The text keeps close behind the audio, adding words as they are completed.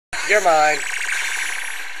You're mine.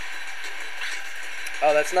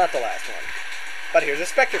 Oh, that's not the last one. But here's a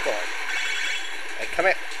Spectre coin. Hey, come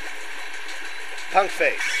here. Punk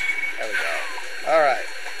face. There we go. Alright.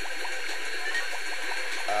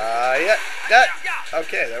 Yeah.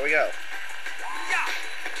 Okay, there we go.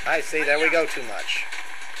 I see, there we go too much.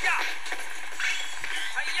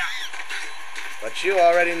 But you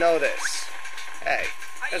already know this. Hey,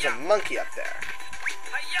 there's a monkey up there.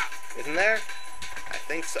 Isn't there? I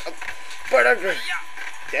think so.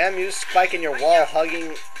 Damn you, Spike, and your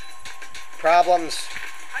wall-hugging problems.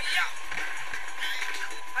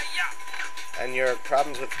 And your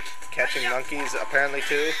problems with catching monkeys, apparently,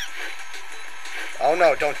 too. Oh,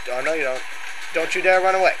 no, don't. Oh, no, you don't. Don't you dare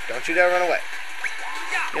run away. Don't you dare run away.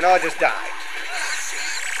 You know, I just died.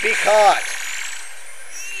 Be caught.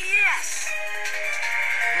 Yes.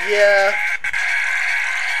 Yeah.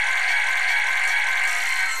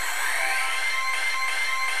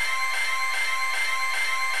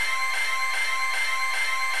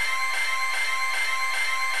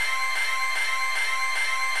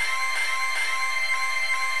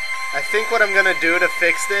 I think what I'm gonna do to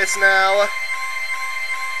fix this now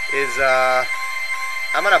is,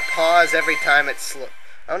 I'm gonna pause every time it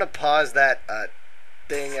I'm gonna pause that,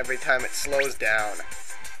 thing every time it slows down.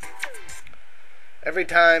 Every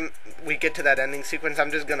time we get to that ending sequence,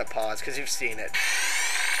 I'm just gonna pause, because you've seen it.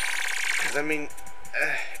 Because, I mean,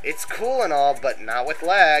 it's cool and all, but not with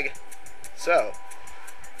lag. So,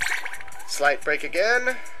 slight break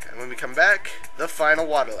again, and when we come back, the final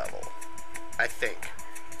water level. I think.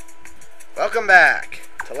 Welcome back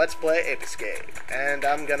to Let's Play Ape Escape, and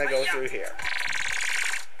I'm gonna go through here.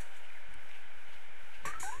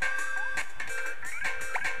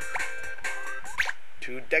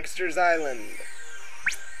 To Dexter's Island.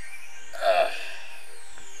 Ugh.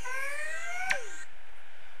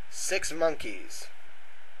 6 monkeys.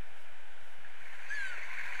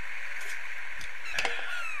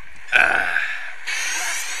 Let's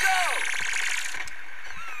go.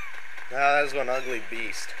 Ah, that was one ugly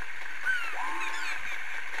beast.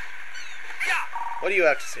 What do you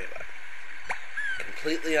have to say about it?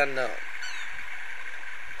 Completely unknown.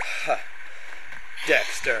 Huh.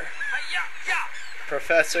 Dexter.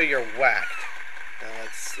 Professor, you're whacked. Now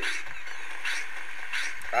let's see.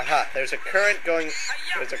 Aha, there's a current going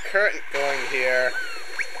here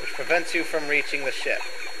which prevents you from reaching the ship.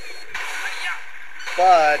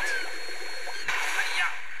 But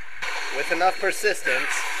with enough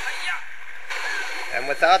persistence and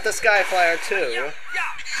without the Skyflyer too,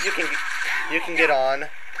 you can get on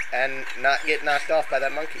and not get knocked off by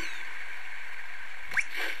that monkey.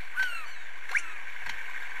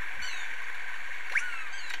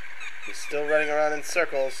 He's still running around in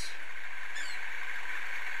circles.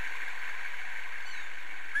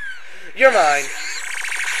 You're mine!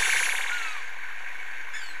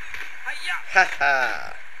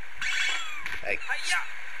 Haha! Hey,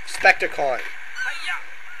 Spectre coin.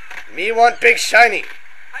 Me want big shiny.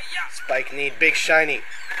 Spike need big shiny.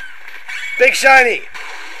 Big shiny!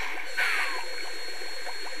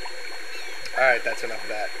 Alright, that's enough of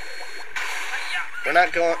that. We're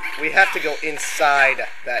not going... We have to go inside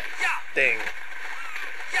that thing.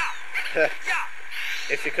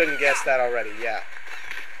 If you couldn't guess that already, yeah.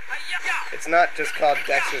 It's not just called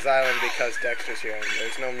Dexter's Island because Dexter's here and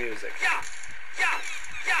there's no music.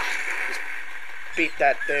 Just beat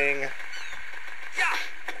that thing.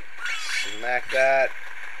 Smack that.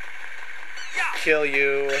 Kill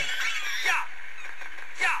you.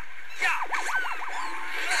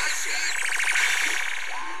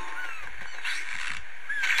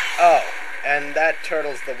 Oh, and that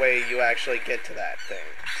turtle's the way you actually get to that thing.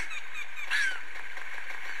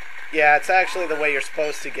 Yeah, it's actually the way you're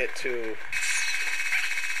supposed to get to...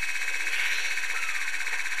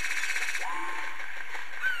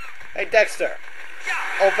 Hey, Dexter!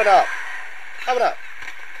 Open up! Open up!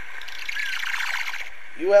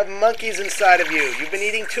 You have monkeys inside of you. You've been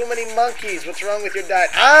eating too many monkeys. What's wrong with your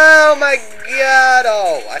diet? Oh my god!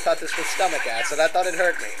 Oh, I thought this was stomach acid. I thought it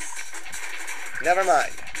hurt me. Never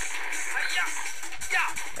mind.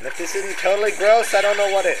 And if this isn't totally gross, I don't know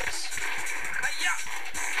what is.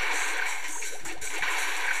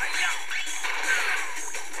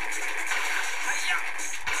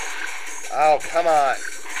 Oh, come on.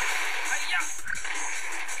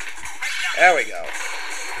 There we go.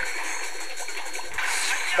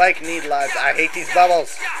 Spike need lives. I hate these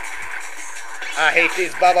bubbles. I hate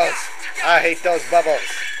these bubbles. I hate those bubbles.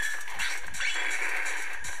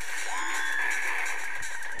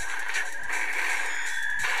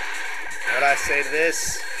 What I say to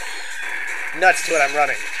this? Nuts to it, I'm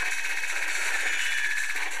running.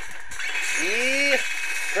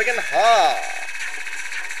 friggin' ha!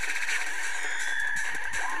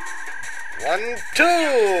 1,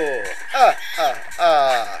 2!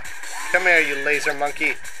 Come here, you laser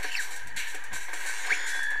monkey.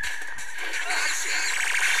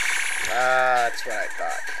 That's what I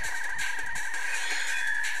thought.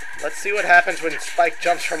 Let's see what happens when Spike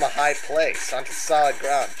jumps from a high place onto solid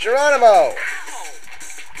ground. Geronimo!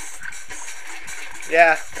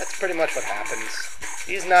 Yeah, that's pretty much what happens.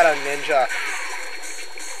 He's not a ninja.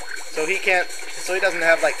 So he doesn't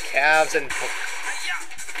have like calves and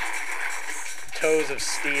toes of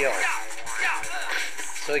steel.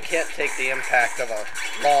 So he can't take the impact of a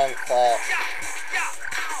long fall.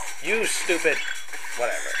 You stupid...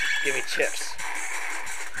 Whatever. Give me chips.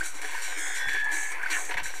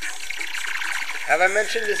 Have I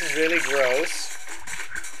mentioned this is really gross?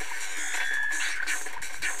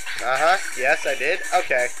 Yes, I did.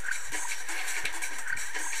 Okay.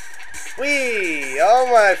 Whee! Oh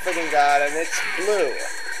my freaking god, and it's blue.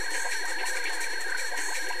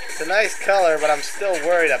 It's a nice color, but I'm still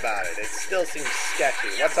worried about it. It still seems sketchy.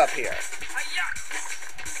 What's up here?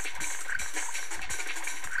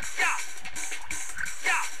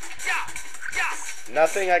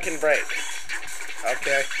 Nothing I can break.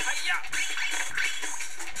 Okay.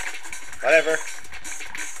 Whatever.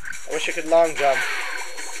 I wish I could long jump.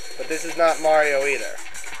 But this is not Mario either.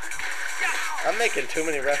 I'm making too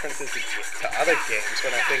many references to other games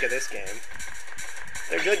when I think of this game.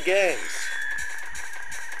 They're good games.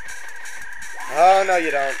 Oh, no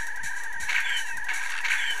you don't.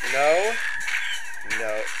 No.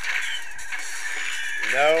 No.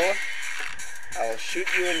 No. I will shoot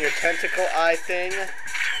you in your tentacle eye thing,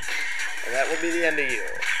 and that will be the end of you.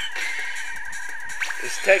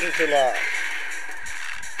 It's taking too long.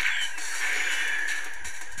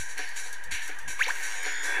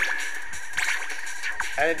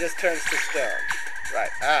 And it just turns to stone.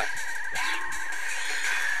 Right,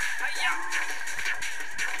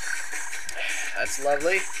 That's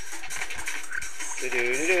lovely.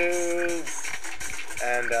 Do-do-do-do.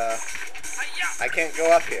 And, I can't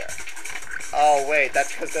go up here. Oh, wait,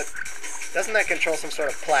 that's because that... Doesn't that control some sort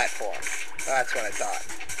of platform? That's what I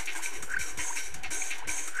thought.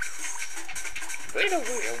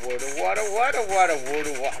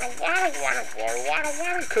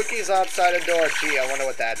 Cookies outside a door. Gee, I wonder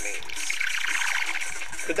what that means.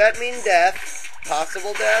 Could that mean death?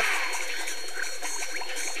 Possible death?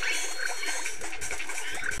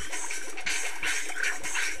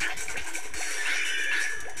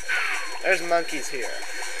 There's monkeys here.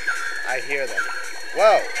 I hear them.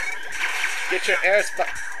 Whoa! Get your air spot.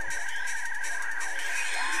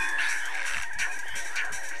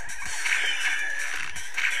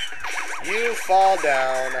 You fall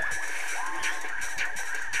down.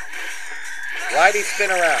 Why'd he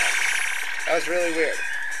spin around? That was really weird.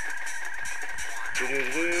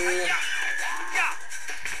 Do-do-do-do.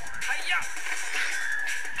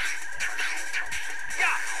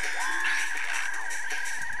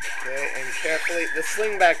 Okay, and carefully. The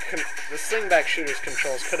slingback shooter's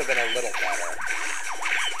controls could have been a little better.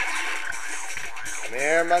 Come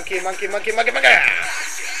here, monkey, monkey, monkey, monkey, monkey!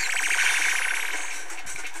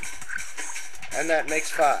 And that makes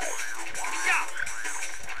 5.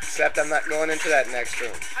 Except I'm not going into that next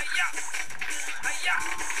room.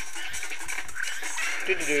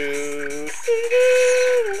 Do-do-do.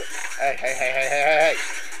 Hey, hey, hey, hey, hey, hey.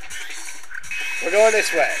 We're going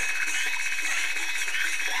this way.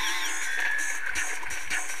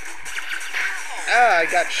 Ah, I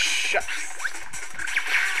got shot.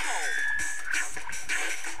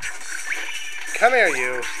 Come here,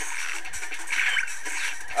 you.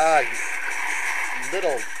 Ah, you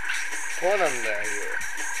little pornum there, you.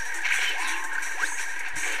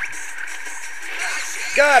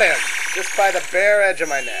 Got him! Just by the bare edge of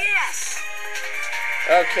my neck. Yes!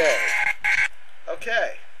 Okay.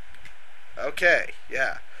 Okay. Okay,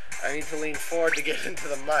 yeah. I need to lean forward to get into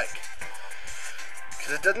the mic.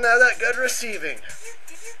 Because it doesn't have that good receiving.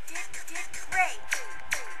 You did great.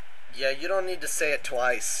 Yeah, you don't need to say it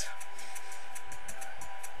twice.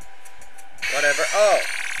 Whatever. Oh!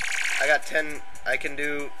 I got 10... I can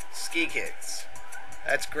do ski kicks.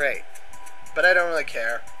 That's great. But I don't really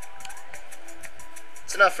care.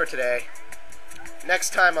 It's enough for today.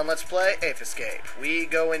 Next time on Let's Play Ape Escape, we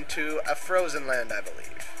go into a frozen land, I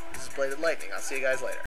believe. This is Bladed Lightning. I'll see you guys later.